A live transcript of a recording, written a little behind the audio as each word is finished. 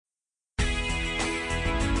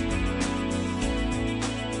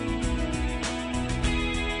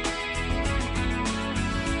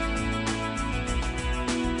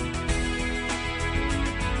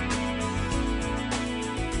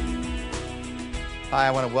Hi,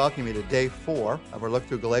 I want to welcome you to day 4 of our look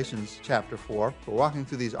through Galatians chapter 4. We're walking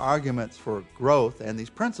through these arguments for growth and these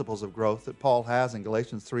principles of growth that Paul has in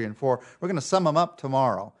Galatians 3 and 4. We're going to sum them up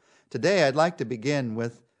tomorrow. Today, I'd like to begin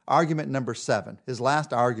with argument number 7, his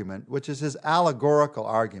last argument, which is his allegorical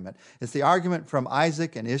argument. It's the argument from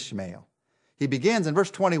Isaac and Ishmael. He begins in verse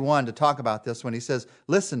 21 to talk about this when he says,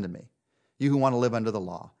 "Listen to me, you who want to live under the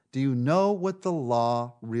law. Do you know what the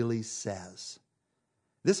law really says?"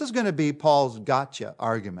 This is going to be Paul's gotcha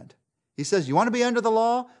argument. He says, you want to be under the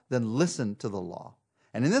law? Then listen to the law.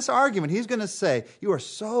 And in this argument, he's going to say, you are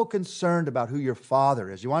so concerned about who your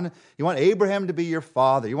father is. You want Abraham to be your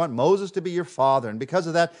father. You want Moses to be your father. And because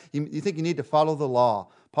of that, you think you need to follow the law.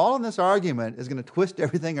 Paul in this argument is going to twist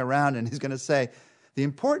everything around, and he's going to say, the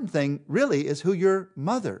important thing really is who your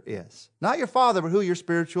mother is. Not your father, but who your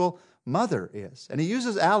spiritual mother is. And he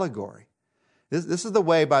uses allegory. This is the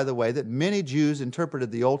way, by the way, that many Jews interpreted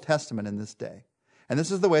the Old Testament in this day. And this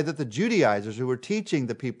is the way that the Judaizers who were teaching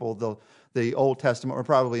the people the Old Testament were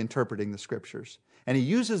probably interpreting the Scriptures. And he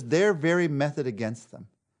uses their very method against them.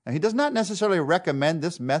 And he does not necessarily recommend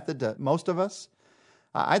this method to most of us.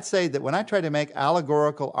 I'd say that when I try to make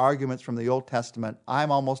allegorical arguments from the Old Testament,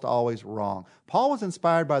 I'm almost always wrong. Paul was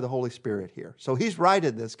inspired by the Holy Spirit here, so he's right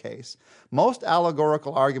in this case. Most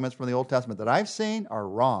allegorical arguments from the Old Testament that I've seen are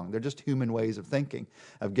wrong. They're just human ways of thinking,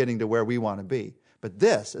 of getting to where we want to be. But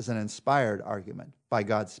this is an inspired argument by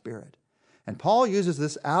God's Spirit. And Paul uses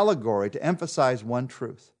this allegory to emphasize one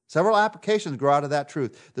truth. Several applications grow out of that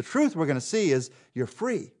truth. The truth we're going to see is you're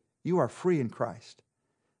free. You are free in Christ.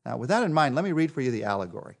 Now, with that in mind, let me read for you the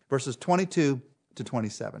allegory, verses 22 to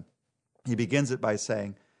 27. He begins it by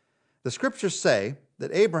saying, the Scriptures say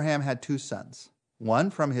that Abraham had 2 sons, one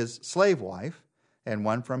from his slave wife and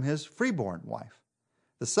one from his freeborn wife.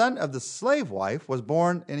 The son of the slave wife was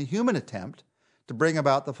born in a human attempt to bring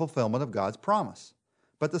about the fulfillment of God's promise.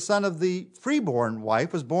 But the son of the freeborn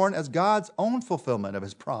wife was born as God's own fulfillment of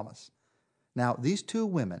his promise. Now, these 2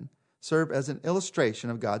 women serve as an illustration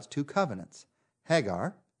of God's 2 covenants.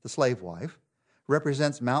 Hagar, the slave wife,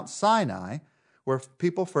 represents Mount Sinai, where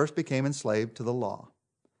people first became enslaved to the law.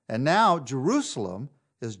 And now Jerusalem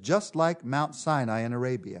is just like Mount Sinai in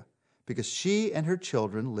Arabia, because she and her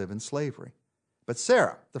children live in slavery. But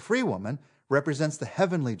Sarah, the free woman, represents the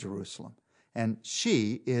heavenly Jerusalem, and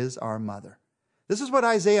she is our mother. This is what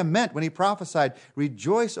Isaiah meant when he prophesied,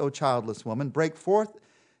 "Rejoice, O childless woman, break forth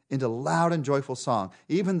into loud and joyful song,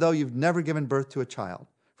 even though you've never given birth to a child.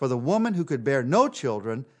 For the woman who could bear no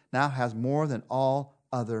children now has more than all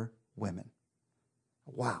other women."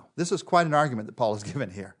 Wow, this is quite an argument that Paul has given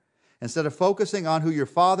here. Instead of focusing on who your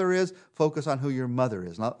father is, focus on who your mother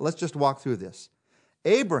is. Now, let's just walk through this.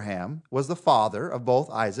 Abraham was the father of both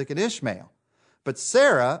Isaac and Ishmael. But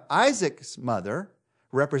Sarah, Isaac's mother,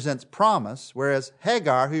 represents promise, whereas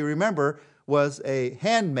Hagar, who you remember was a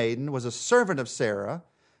handmaiden, was a servant of Sarah.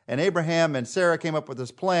 And Abraham and Sarah came up with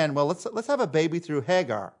this plan. Well, let's have a baby through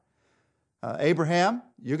Hagar. Abraham,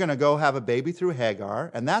 you're going to go have a baby through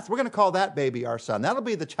Hagar, and we're going to call that baby our son. That'll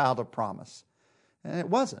be the child of promise. And it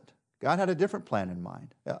wasn't. God had a different plan in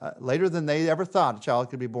mind. Later than they ever thought a child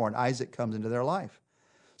could be born, Isaac comes into their life.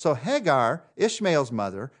 So Hagar, Ishmael's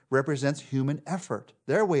mother, represents human effort,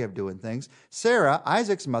 their way of doing things. Sarah,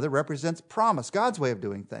 Isaac's mother, represents promise, God's way of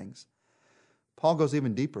doing things. Paul goes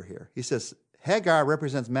even deeper here. He says, Hagar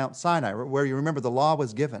represents Mount Sinai, where you remember the law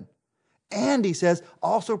was given. And he says,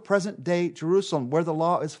 also present-day Jerusalem, where the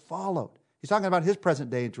law is followed. He's talking about his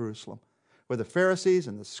present-day Jerusalem, where the Pharisees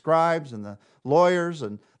and the scribes and the lawyers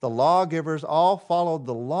and the lawgivers all followed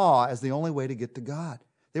the law as the only way to get to God.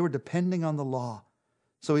 They were depending on the law.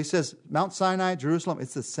 So he says, Mount Sinai, Jerusalem,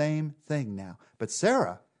 it's the same thing now. But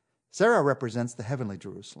Sarah represents the heavenly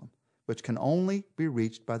Jerusalem, which can only be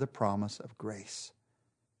reached by the promise of grace.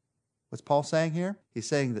 What's Paul saying here? He's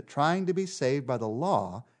saying that trying to be saved by the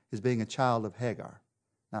law is being a child of Hagar.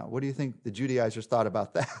 Now, what do you think the Judaizers thought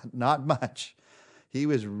about that? Not much. He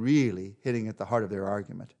was really hitting at the heart of their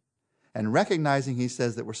argument. And recognizing, he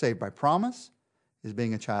says, that we're saved by promise is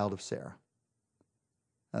being a child of Sarah.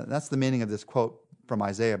 That's the meaning of this quote from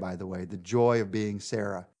Isaiah, by the way, the joy of being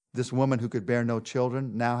Sarah. This woman who could bear no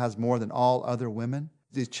children now has more than all other women.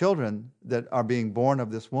 These children that are being born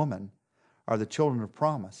of this woman are the children of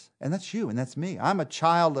promise. And that's you and that's me. I'm a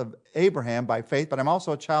child of Abraham by faith, but I'm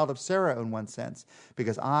also a child of Sarah in one sense,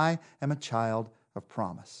 because I am a child of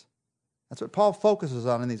promise. That's what Paul focuses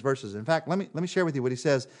on in these verses. In fact, let me share with you what he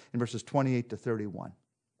says in verses 28 to 31.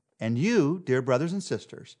 And you, dear brothers and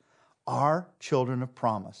sisters, are children of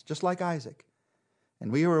promise, just like Isaac.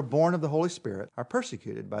 And we who are born of the Holy Spirit are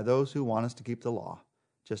persecuted by those who want us to keep the law.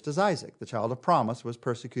 just as Isaac, the child of promise, was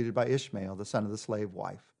persecuted by Ishmael, the son of the slave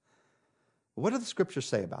wife. What do the scriptures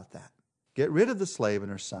say about that? Get rid of the slave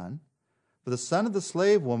and her son, for the son of the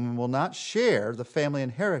slave woman will not share the family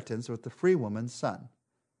inheritance with the free woman's son.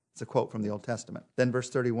 It's a quote from the Old Testament. Then verse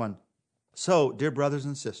 31. So, dear brothers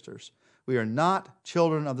and sisters, we are not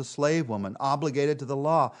children of the slave woman, obligated to the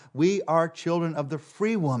law. We are children of the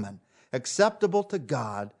free woman, acceptable to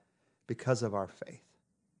God because of our faith.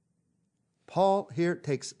 Paul here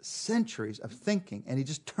takes centuries of thinking and he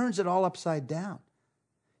just turns it all upside down.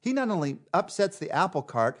 He not only upsets the apple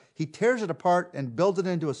cart, he tears it apart and builds it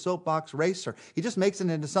into a soapbox racer. He just makes it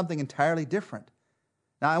into something entirely different.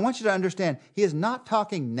 Now, I want you to understand, he is not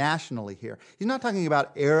talking nationally here. He's not talking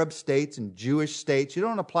about Arab states and Jewish states. You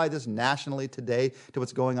don't apply this nationally today to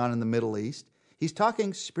what's going on in the Middle East. He's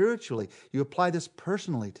talking spiritually. You apply this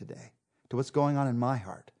personally today to what's going on in my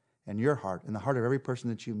heart and your heart and the heart of every person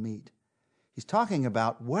that you meet. He's talking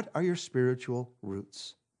about what are your spiritual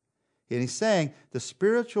roots. And he's saying the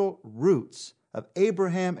spiritual roots of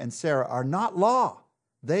Abraham and Sarah are not law.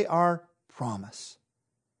 They are promise.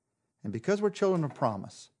 And because we're children of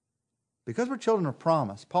promise,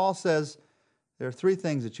 Paul says there are three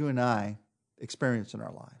things that you and I experience in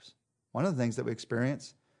our lives. One of the things that we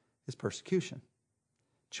experience is persecution.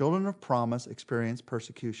 Children of promise experience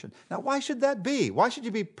persecution. Now, why should that be? Why should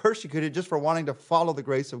you be persecuted just for wanting to follow the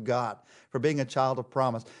grace of God, for being a child of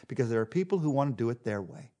promise? Because there are people who want to do it their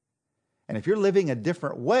way. And if you're living a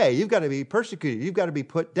different way, you've got to be persecuted. You've got to be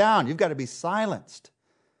put down. You've got to be silenced.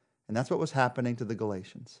 And that's what was happening to the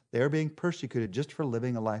Galatians. They were being persecuted just for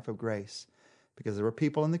living a life of grace because there were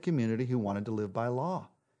people in the community who wanted to live by law.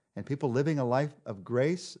 And people living a life of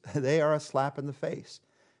grace, they are a slap in the face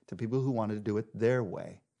to people who wanted to do it their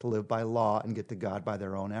way, to live by law and get to God by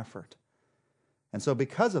their own effort. And so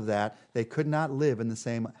because of that, they could not live in the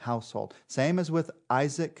same household. Same as with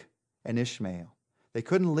Isaac and Ishmael. They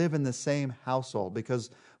couldn't live in the same household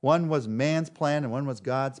because one was man's plan and one was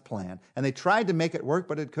God's plan. And they tried to make it work,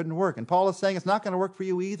 but it couldn't work. And Paul is saying it's not going to work for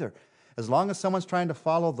you either. As long as someone's trying to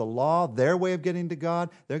follow the law, their way of getting to God,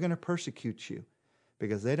 they're going to persecute you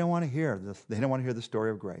because they don't want to hear the story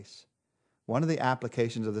of grace. One of the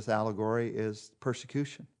applications of this allegory is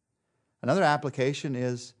persecution. Another application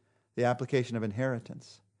is the application of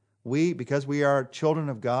inheritance. Because we are children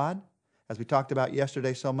of God, as we talked about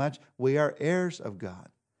yesterday so much, we are heirs of God.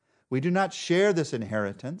 We do not share this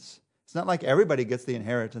inheritance. It's not like everybody gets the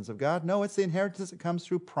inheritance of God. No, it's the inheritance that comes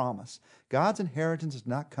through promise. God's inheritance does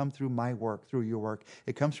not come through my work, through your work.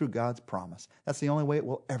 It comes through God's promise. That's the only way it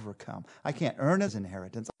will ever come. I can't earn his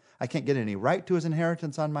inheritance. I can't get any right to his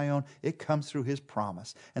inheritance on my own. It comes through his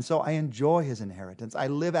promise. And so I enjoy his inheritance. I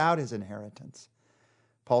live out his inheritance.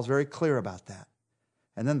 Paul's very clear about that.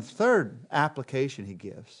 And then the third application he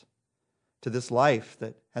gives to this life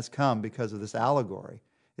that has come because of this allegory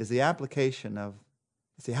is the application of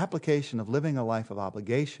living a life of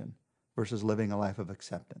obligation versus living a life of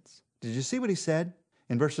acceptance. Did you see what he said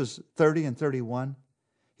in verses 30 and 31?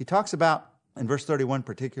 He talks about, in verse 31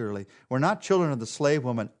 particularly, we're not children of the slave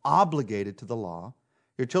woman obligated to the law.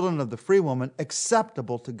 You're children of the free woman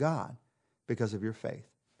acceptable to God because of your faith.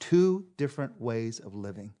 Two different ways of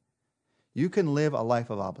living. You can live a life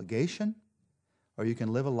of obligation or you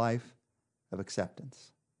can live a life of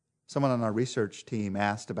acceptance. Someone on our research team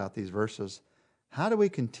asked about these verses, how do we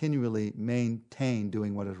continually maintain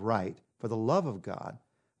doing what is right for the love of God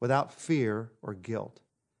without fear or guilt?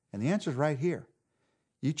 And the answer is right here.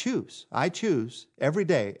 You choose. I choose every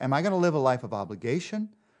day. Am I going to live a life of obligation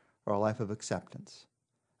or a life of acceptance?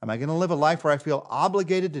 Am I going to live a life where I feel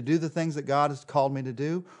obligated to do the things that God has called me to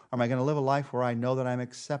do? Or am I going to live a life where I know that I'm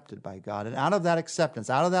accepted by God? And out of that acceptance,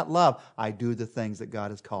 out of that love, I do the things that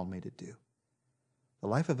God has called me to do. The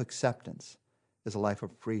life of acceptance is a life of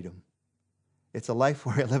freedom. It's a life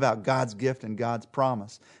where I live out God's gift and God's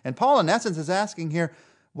promise. And Paul, in essence, is asking here,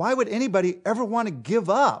 why would anybody ever want to give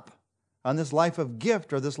up on this life of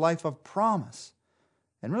gift or this life of promise?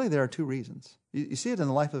 And really, there are two reasons. You see it in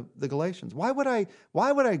the life of the Galatians. Why would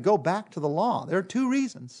I go back to the law? There are two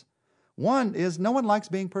reasons. One is no one likes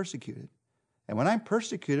being persecuted. And when I'm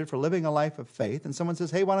persecuted for living a life of faith, and someone says,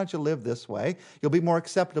 hey, why don't you live this way? You'll be more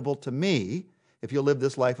acceptable to me if you'll live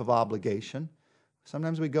this life of obligation.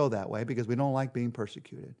 Sometimes we go that way because we don't like being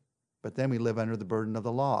persecuted. But then we live under the burden of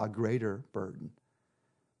the law, a greater burden.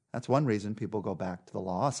 That's one reason people go back to the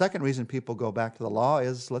law. A second reason people go back to the law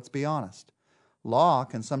is, let's be honest, law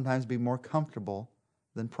can sometimes be more comfortable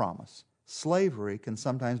than promise. Slavery can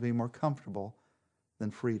sometimes be more comfortable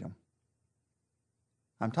than freedom.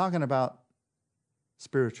 I'm talking about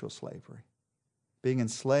spiritual slavery, being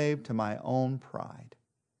enslaved to my own pride.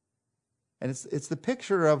 And it's the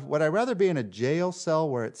picture of, would I rather be in a jail cell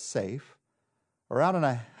where it's safe, or out on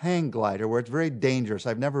a hang glider where it's very dangerous?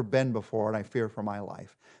 I've never been before and I fear for my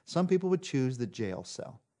life. Some people would choose the jail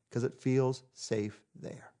cell because it feels safe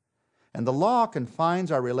there. And the law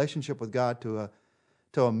confines our relationship with God to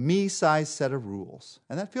a me-sized set of rules.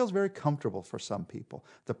 And that feels very comfortable for some people.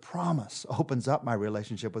 The promise opens up my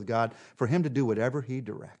relationship with God for Him to do whatever He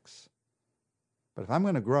directs. But if I'm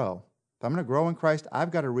going to grow in Christ,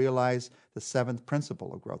 I've got to realize the seventh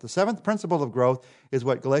principle of growth. The seventh principle of growth is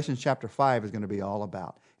what Galatians chapter 5 is going to be all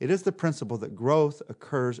about. It is the principle that growth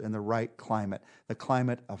occurs in the right climate, the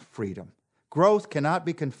climate of freedom. Growth cannot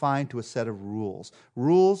be confined to a set of rules.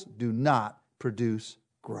 Rules do not produce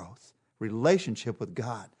growth. Relationship with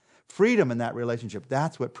God, freedom in that relationship,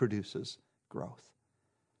 that's what produces growth.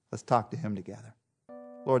 Let's talk to Him together.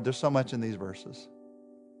 Lord, there's so much in these verses.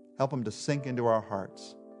 Help them to sink into our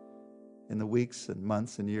hearts in the weeks and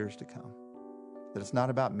months and years to come. That it's not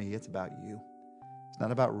about me, it's about you. It's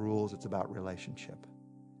not about rules, it's about relationship.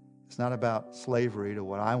 It's not about slavery to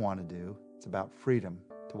what I want to do. It's about freedom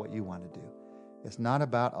to what you want to do. It's not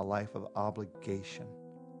about a life of obligation.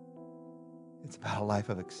 It's about a life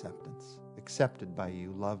of acceptance, accepted by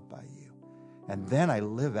you, loved by you. And then I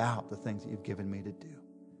live out the things that you've given me to do.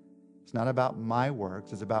 It's not about my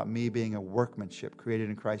works. It's about me being a workmanship created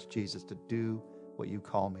in Christ Jesus to do what you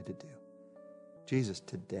call me to do. Jesus,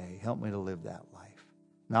 today, help me to live that life.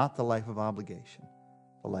 Not the life of obligation,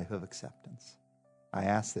 the life of acceptance. I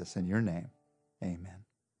ask this in your name. Amen.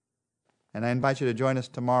 And I invite you to join us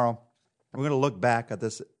tomorrow. We're going to look back at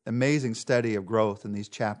this amazing study of growth in these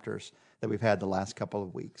chapters that we've had the last couple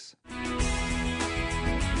of weeks.